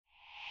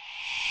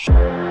One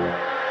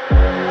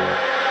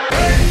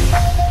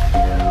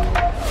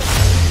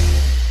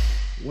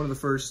of the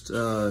first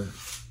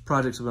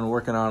projects I've been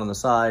working on the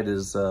side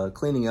is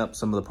cleaning up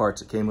some of the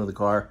parts that came with the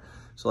car.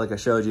 So like I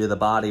showed you, the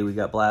body we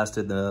got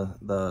blasted,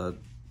 the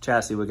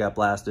chassis we got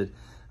blasted,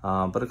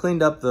 but I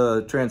cleaned up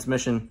the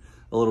transmission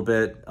a little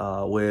bit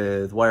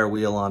with wire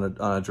wheel on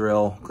a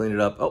drill, cleaned it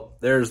up. Oh,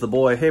 there's the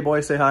boy. Hey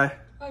boy, say hi.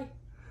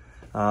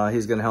 Hi.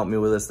 He's gonna help me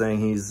with this thing.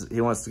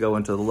 He wants to go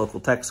into the local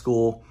tech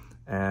school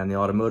and the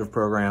automotive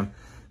program.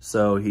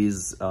 So he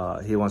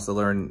wants to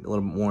learn a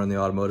little bit more on the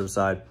automotive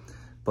side.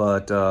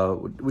 But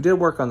we did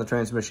work on the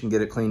transmission,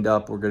 get it cleaned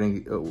up.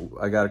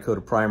 I got a coat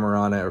of primer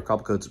on it, or a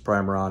couple coats of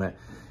primer on it,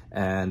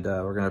 and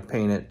we're gonna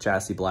paint it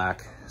chassis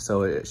black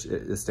so it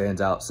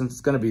stands out, since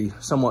it's gonna be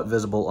somewhat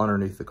visible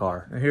underneath the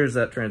car. And here's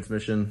that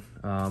transmission.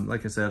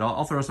 Like I said,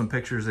 I'll throw some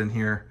pictures in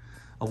here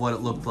of what it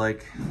looked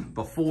like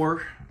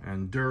before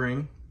and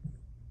during.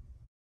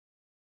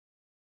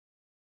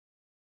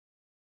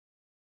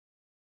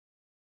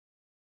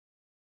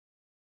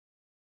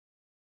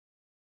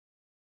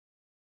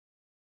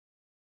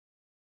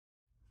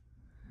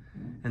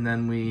 And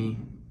then we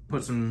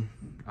put some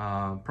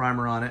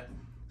primer on it,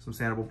 some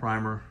sandable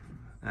primer,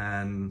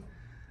 and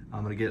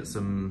I'm gonna get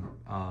some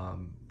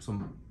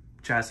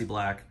chassis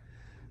black.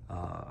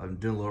 I'm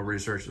doing a little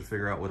research to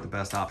figure out what the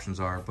best options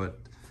are, but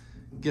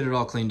get it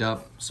all cleaned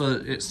up so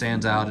that it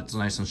stands out, it's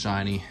nice and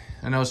shiny.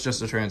 I know it's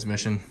just a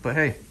transmission, but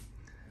hey,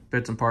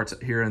 bits and parts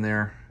here and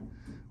there,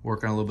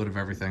 work on a little bit of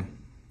everything.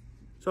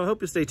 So I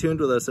hope you stay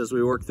tuned with us as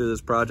we work through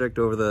this project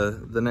over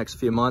the next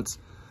few months.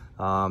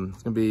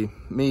 It's gonna be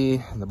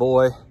me and the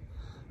boy.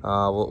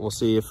 We'll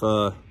see if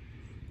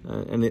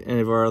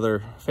any of our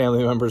other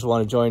family members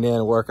want to join in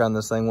and work on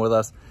this thing with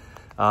us.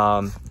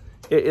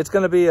 It's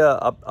gonna be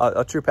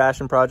a true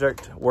passion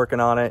project, working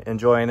on it,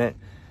 enjoying it,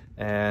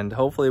 and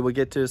hopefully we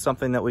get to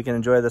something that we can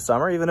enjoy this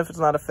summer. Even if it's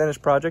not a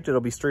finished project, it'll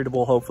be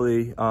streetable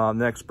hopefully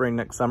next spring,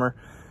 next summer.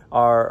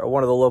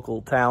 One of the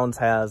local towns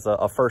has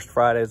a First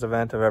Fridays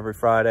event of every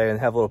Friday and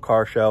have a little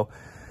car show.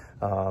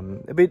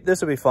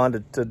 This would be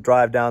fun to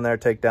drive down there,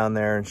 take down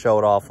there and show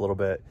it off a little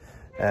bit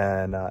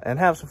and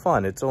have some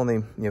fun. It's only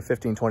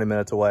 15-20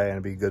 minutes away,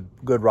 and it'd be a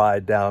good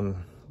ride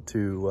down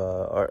to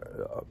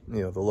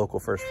the local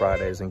First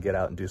Fridays and get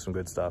out and do some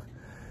good stuff.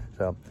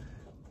 So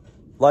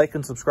like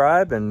and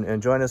subscribe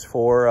and join us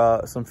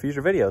for some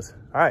future videos.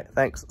 All right,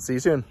 thanks. See you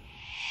soon.